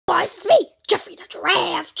guys, it's me, Geoffrey the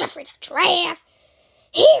Giraffe,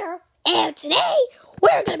 here, and today,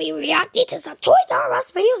 we're going to be reacting to some Toys R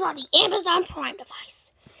Us videos on the Amazon Prime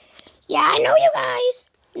device. Yeah, I know you guys.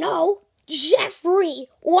 No, Geoffrey,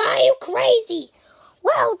 why are you crazy?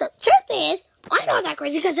 Well, the truth is, I'm not that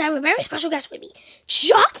crazy because I have a very special guest with me,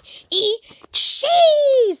 Chuck E.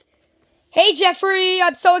 Cheese. Hey, Geoffrey,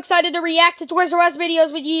 I'm so excited to react to Toys R Us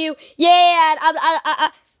videos with you. Yeah,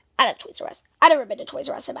 I love Toys R Us. I've never been to Toys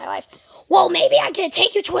R Us in my life. Well, maybe I can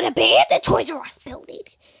take you to an abandoned Toys R Us building.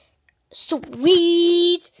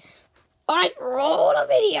 Sweet. All right, roll the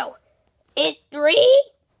video. In 3,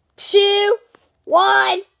 2,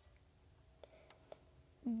 1.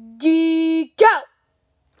 Go.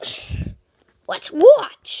 Let's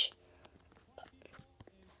watch.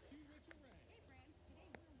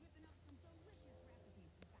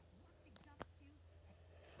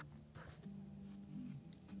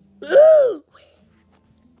 Ooh.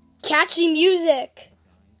 Catchy music.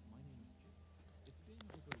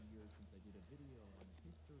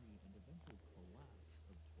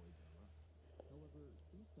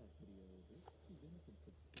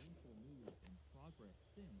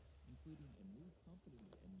 Since, including a new company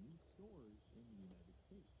and new stores in the United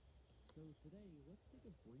States. So today, let's take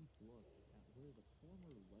a brief look at where the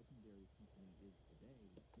former legendary company is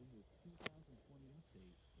today in this 2020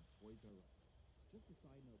 update of Toys R Us. Just a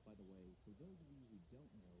side note, by the way, for those of you who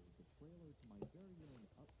don't know, the trailer to my very own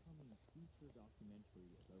upcoming feature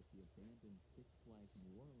documentary about the abandoned Six Flags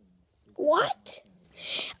New Orleans is... What?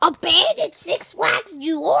 Abandoned Six Flags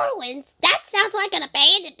New Orleans? That sounds like an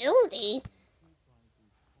abandoned building.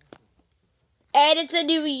 And it's a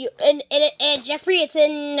new, and Geoffrey, it's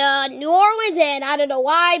in New Orleans, and I don't know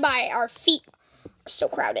why, our feet are so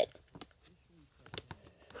crowded.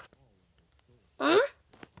 Huh?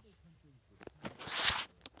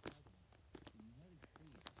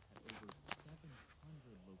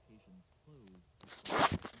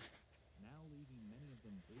 Now leaving many of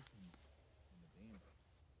them vacant and abandoned.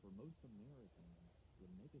 For most Americans,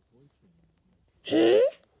 would make a toy chain.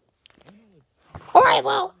 Alright,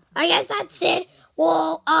 well, I guess that's it.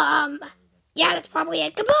 Well, yeah, that's probably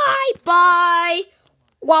it. Goodbye. Bye.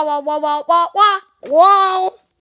 Wah, wah, wah, wah, wah, wah. Whoa.